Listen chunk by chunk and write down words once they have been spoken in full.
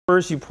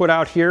You put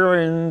out here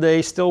and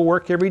they still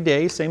work every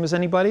day, same as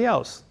anybody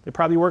else. They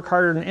probably work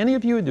harder than any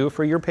of you do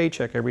for your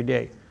paycheck every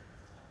day.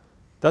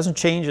 Doesn't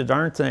change a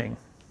darn thing.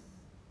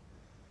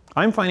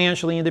 I'm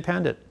financially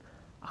independent.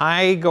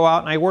 I go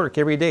out and I work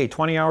every day,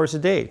 20 hours a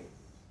day.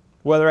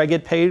 Whether I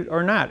get paid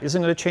or not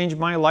isn't going to change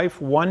my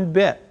life one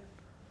bit.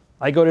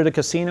 I go to the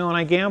casino and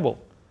I gamble.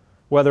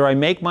 Whether I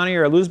make money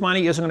or I lose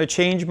money isn't going to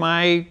change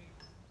my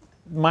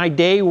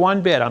day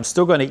one bit. I'm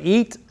still going to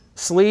eat,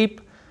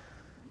 sleep,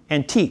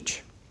 and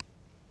teach.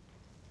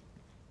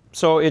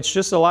 So it's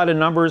just a lot of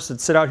numbers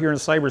that sit out here in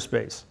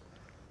cyberspace.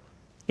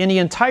 In the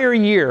entire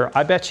year,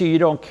 I bet you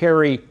don't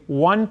carry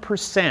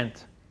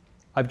 1%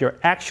 of your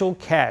actual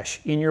cash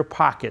in your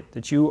pocket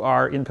that you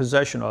are in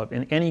possession of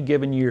in any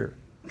given year.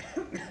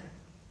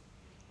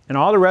 And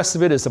all the rest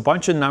of it is a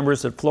bunch of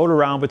numbers that float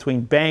around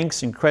between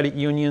banks and credit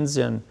unions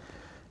and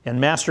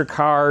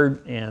MasterCard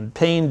and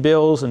paying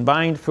bills and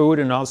buying food,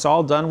 and it's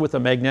all done with a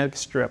magnetic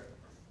strip.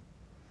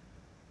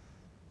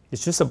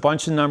 It's just a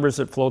bunch of numbers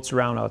that floats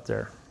around out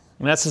there.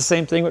 And that's the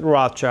same thing with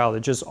Rothschild.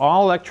 It's just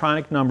all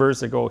electronic numbers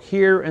that go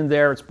here and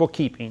there. It's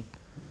bookkeeping.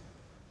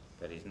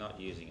 But he's not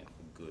using it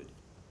for good.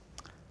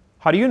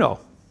 How do you know?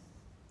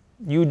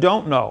 You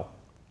don't know.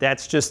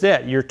 That's just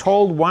it. You're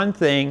told one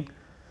thing.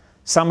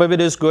 Some of it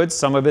is good,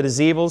 some of it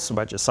is evil, some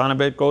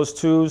of it goes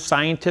to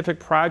scientific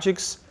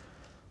projects.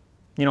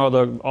 You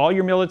know, all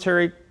your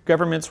military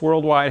governments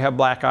worldwide have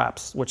black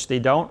ops, which they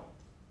don't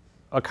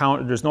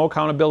account, there's no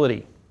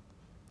accountability.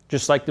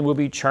 Just like the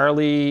movie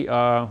Charlie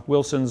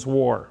Wilson's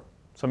War.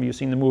 Some of you have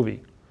seen the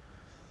movie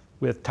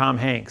with Tom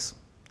Hanks.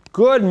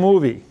 Good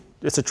movie.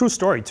 It's a true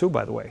story too,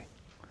 by the way.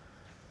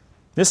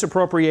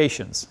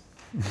 Misappropriations,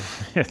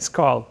 it's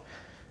called.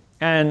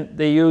 And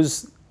they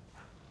use,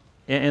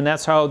 and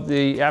that's how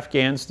the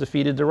Afghans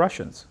defeated the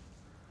Russians.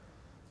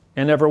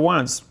 And never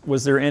once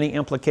was there any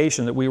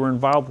implication that we were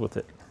involved with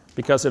it,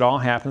 because it all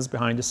happens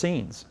behind the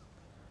scenes.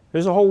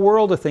 There's a whole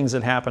world of things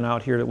that happen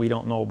out here that we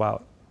don't know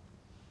about.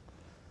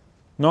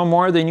 No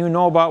more than you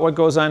know about what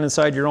goes on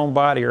inside your own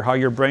body, or how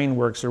your brain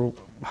works, or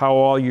how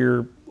all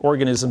your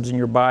organisms in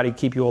your body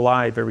keep you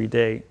alive every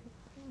day.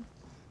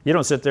 You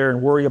don't sit there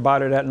and worry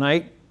about it at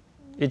night.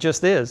 It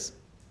just is.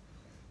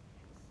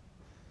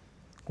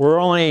 We're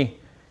only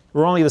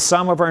the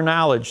sum of our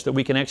knowledge that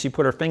we can actually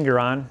put our finger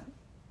on,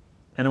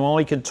 and we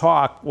only can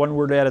talk one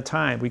word at a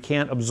time. We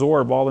can't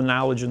absorb all the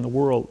knowledge in the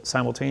world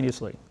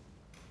simultaneously.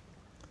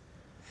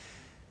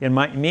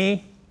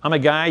 I'm a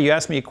guy, you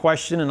ask me a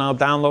question and I'll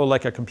download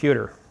like a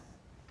computer.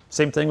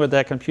 Same thing with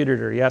that computer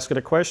there. You ask it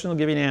a question, it'll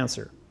give you an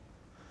answer.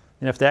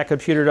 And if that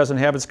computer doesn't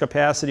have its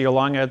capacity to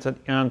log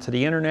onto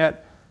the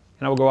internet,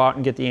 and I will go out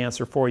and get the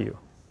answer for you.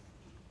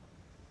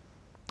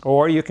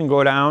 Or you can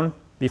go down,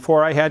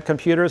 before I had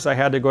computers, I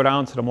had to go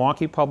down to the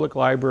Milwaukee Public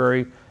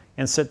Library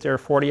and sit there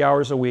 40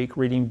 hours a week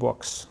reading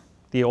books,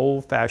 the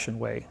old-fashioned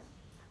way.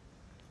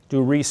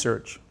 Do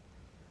research.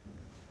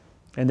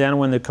 And then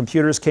when the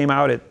computers came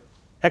out, it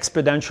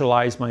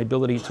exponentialized my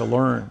ability to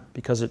learn,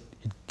 because it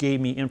gave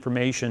me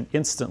information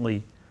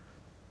instantly.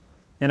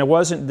 And it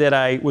wasn't that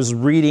I was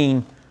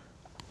reading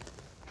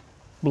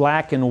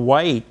black and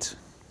white,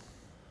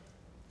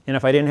 and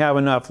if I didn't have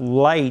enough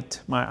light,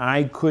 my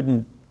eye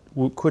couldn't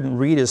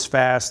read as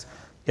fast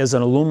as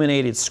an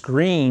illuminated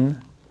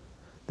screen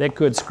that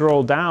could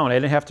scroll down. I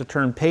didn't have to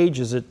turn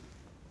pages. It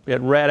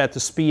read at the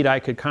speed I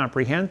could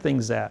comprehend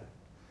things at.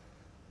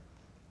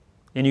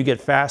 And you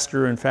get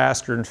faster and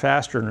faster and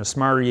faster, and the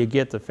smarter you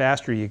get, the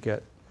faster you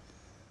get.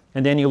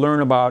 And then you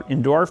learn about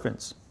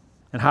endorphins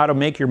and how to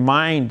make your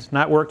mind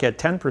not work at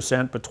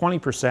 10%, but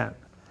 20%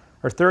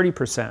 or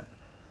 30%.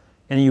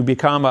 And you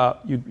become a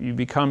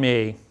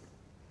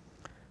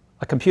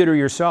computer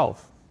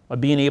yourself, of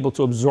being able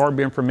to absorb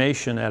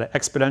information at an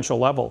exponential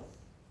level.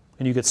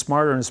 And you get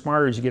smarter and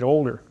smarter as you get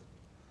older.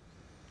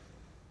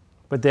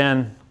 But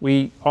then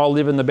we all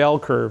live in the bell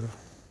curve.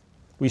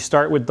 We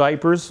start with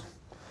diapers.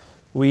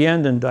 We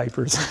end in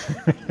diapers.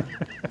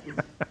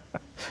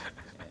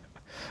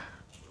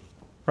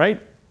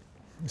 Right?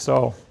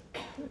 So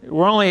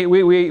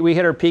we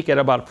hit our peak at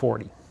about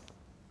 40.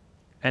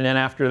 And then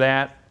after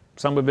that,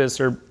 some of us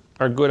are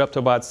good up to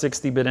about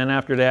 60, but then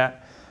after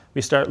that,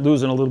 we start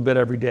losing a little bit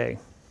every day.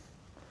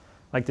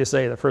 Like they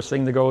say, the first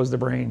thing to go is the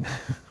brain.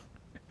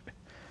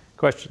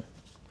 Question?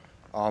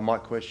 My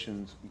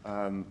question's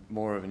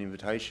more of an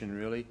invitation,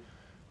 really.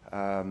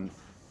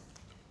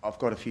 I've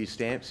got a few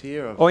stamps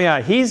here. Oh yeah,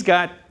 he's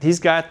got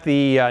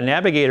the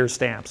Navigator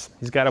stamps.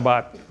 He's got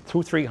about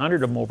 200-300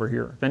 of them over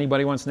here. If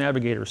anybody wants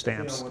Navigator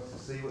stamps. If anyone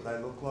wants to see what they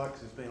look like,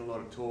 'cause there's been a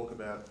lot of talk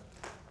about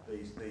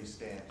these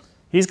stamps.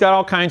 He's got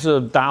all kinds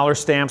of dollar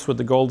stamps with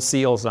the gold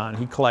seals on.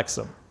 He collects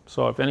them.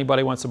 So if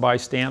anybody wants to buy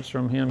stamps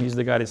from him, he's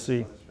the guy to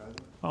see.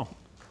 Oh.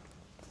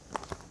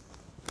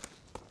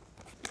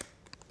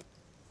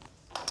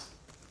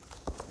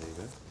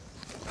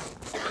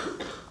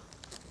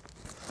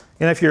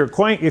 And if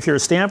you're a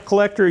stamp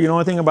collector, you know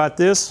anything about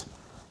this?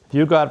 If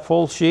you've got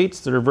full sheets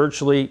that are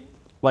virtually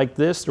like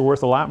this, they're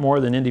worth a lot more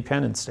than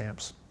independent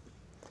stamps.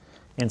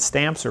 And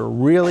stamps are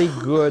really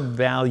good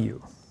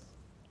value.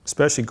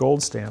 especially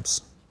gold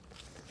stamps.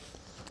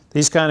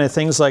 These kind of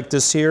things like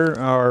this here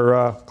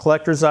are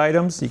collector's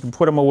items. You can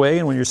put them away,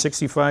 and when you're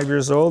 65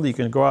 years old, you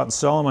can go out and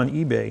sell them on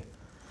eBay.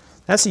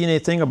 That's the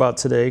unique thing about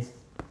today,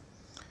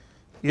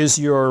 is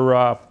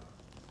the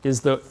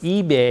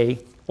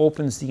eBay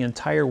opens the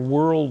entire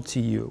world to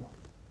you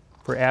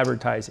for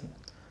advertising.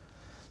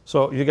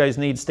 So if you guys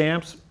need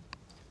stamps,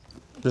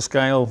 this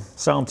guy will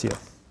sell them to you.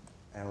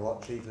 And a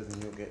lot cheaper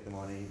than you'll get them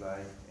on eBay,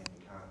 and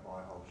you can't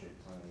buy whole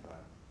ships on eBay.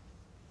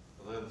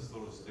 Are they the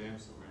sort of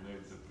stamps that we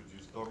need to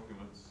produce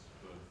documents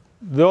for?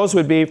 Those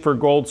would be for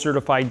gold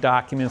certified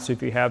documents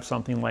if you have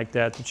something like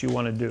that you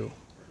want to do.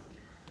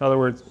 In other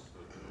words,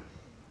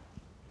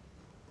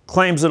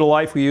 claims of the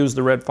life we use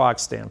the red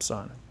fox stamps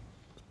on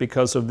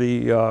because of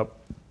the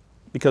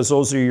because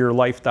those are your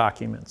life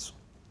documents.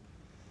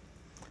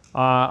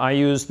 I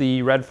use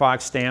the red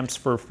fox stamps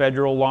for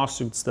federal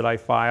lawsuits that I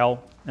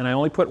file, and I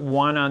only put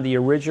one on the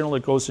original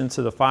that goes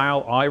into the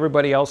file.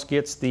 Everybody else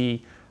gets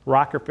the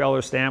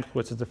Rockefeller stamps,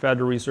 which is the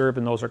Federal Reserve,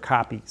 and those are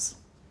copies.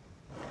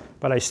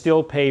 But I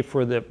still pay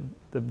for the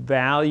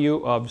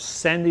value of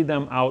sending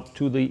them out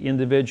to the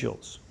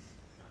individuals.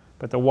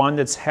 But the one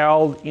that's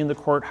held in the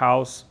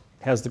courthouse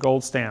has the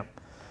gold stamp.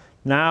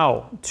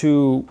 Now,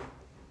 to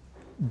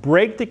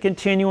break the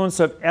continuance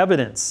of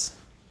evidence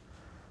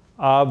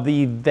of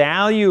the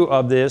value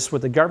of this,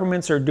 what the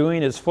governments are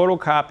doing is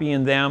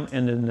photocopying them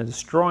and then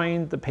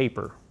destroying the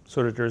paper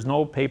so that there's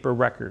no paper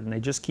record, and they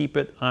just keep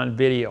it on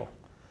video.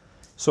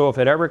 So if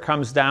it ever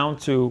comes down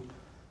to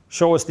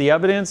show us the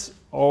evidence,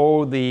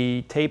 oh,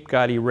 the tape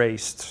got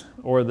erased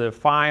or the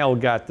file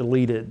got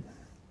deleted.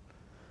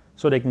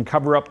 So they can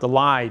cover up the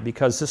lie,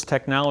 because this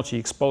technology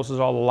exposes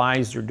all the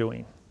lies they're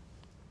doing.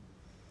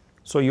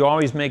 So you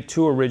always make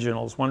two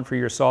originals, one for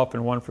yourself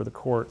and one for the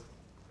court.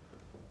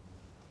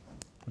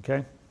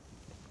 Okay?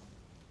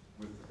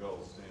 With the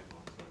gold stamp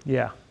on it.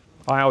 Yeah,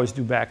 I always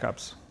do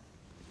backups.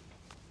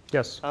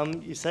 Yes?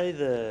 You say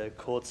the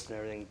courts and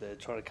everything, they're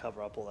trying to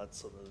cover up all that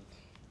sort of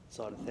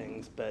side of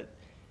things, but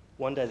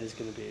one day there's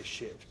going to be a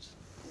shift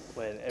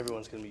when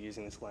everyone's going to be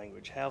using this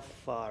language. How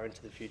far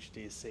into the future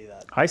do you see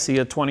that? I see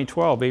it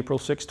 2012, April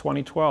 6,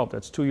 2012.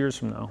 That's 2 years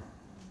from now.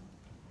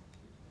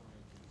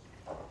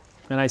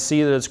 And I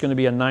see that it's going to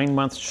be a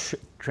 9-month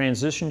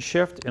transition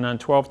shift, and on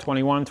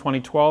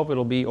 12/21/2012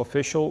 it'll be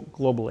official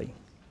globally.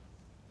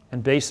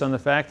 And based on the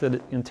fact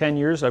that in 10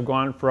 years I've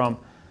gone from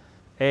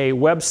a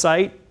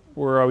website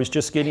where I was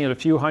just getting a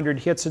few hundred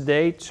hits a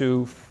day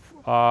to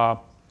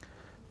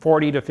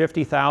 40 to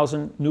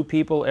 50,000 new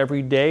people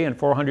every day and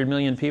 400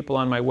 million people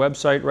on my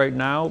website right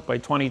now. By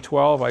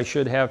 2012 I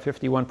should have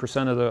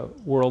 51% of the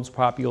world's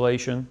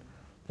population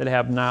that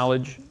have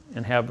knowledge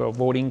and have a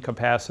voting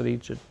capacity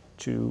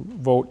to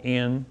vote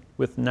in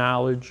with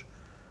knowledge,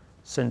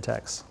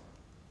 syntax,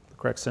 the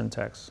correct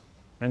syntax.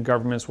 And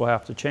governments will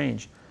have to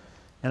change.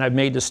 And I've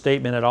made this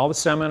statement at all the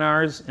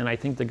seminars, and I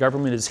think the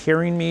government is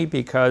hearing me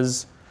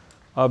because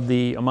of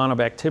the amount of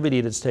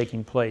activity that's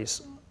taking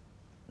place.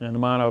 And the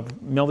amount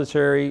of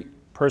military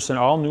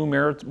personnel, all new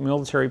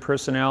military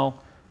personnel.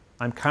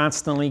 I'm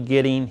constantly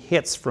getting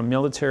hits from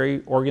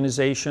military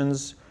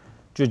organizations,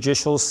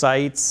 judicial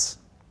sites,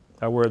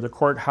 where the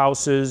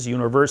courthouses,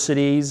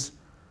 universities.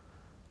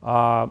 When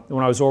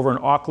I was over in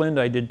Auckland,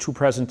 I did 2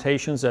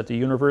 presentations at the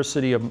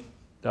University of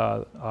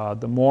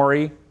the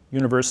Mori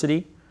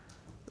University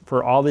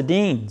for all the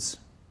deans.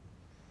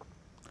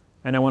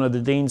 And then one of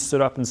the deans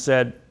stood up and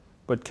said,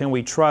 "But can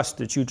we trust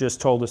that you just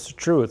told us the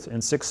truth?"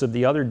 And 6 of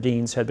the other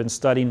deans had been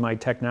studying my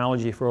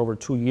technology for over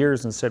 2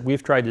 years and said,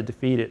 "We've tried to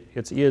defeat it.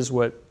 It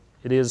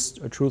is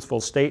a truthful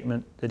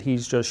statement that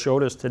he's just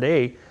showed us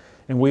today,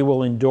 and we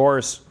will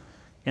endorse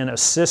and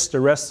assist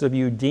the rest of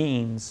you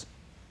deans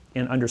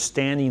in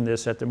understanding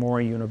this at the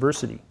Mori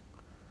University."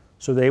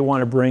 So they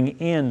want to bring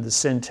in the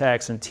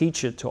syntax and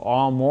teach it to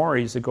all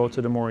Moris that go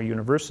to the Mori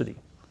University,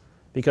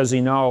 because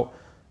they know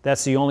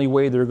that's the only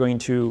way they're going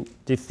to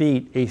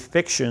defeat a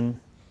fiction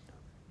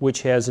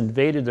which has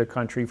invaded their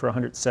country for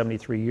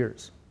 173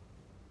 years.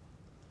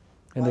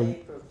 And Why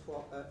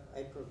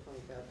April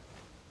 25th,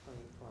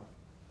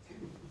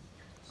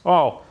 2012?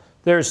 Oh,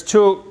 there's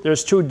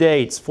two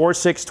dates.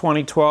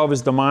 4/6/2012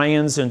 is the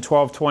Mayans, and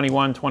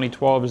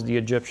 12/21/2012 is the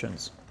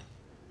Egyptians.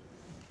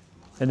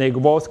 And they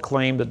both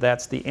claim that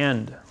that's the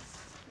end.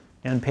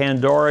 And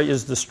Pandora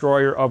is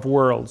destroyer of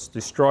worlds.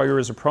 Destroyer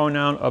is a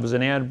pronoun, of is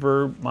an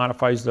adverb,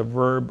 modifies the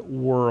verb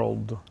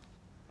world.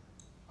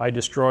 I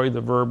destroy the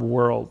verb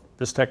world.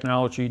 This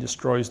technology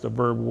destroys the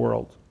verb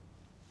world.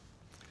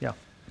 Yeah.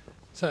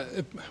 So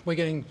we're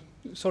getting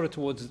sort of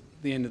towards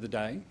the end of the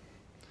day,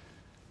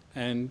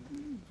 and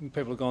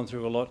people have gone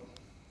through a lot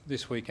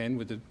this weekend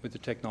with the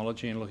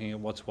technology and looking at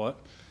what's what.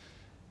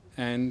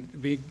 And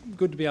it'd be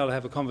good to be able to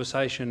have a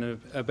conversation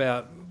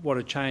about what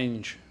a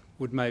change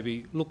would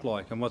maybe look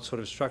like and what sort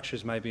of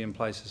structures may be in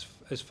place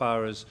as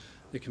far as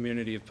the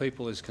community of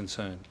people is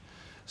concerned.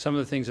 Some of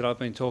the things that I've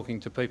been talking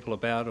to people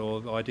about,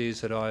 or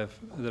ideas that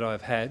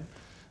I've had,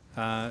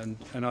 and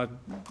I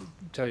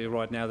tell you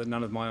right now that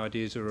none of my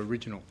ideas are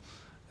original.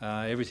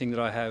 Everything that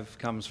I have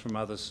comes from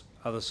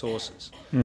other sources.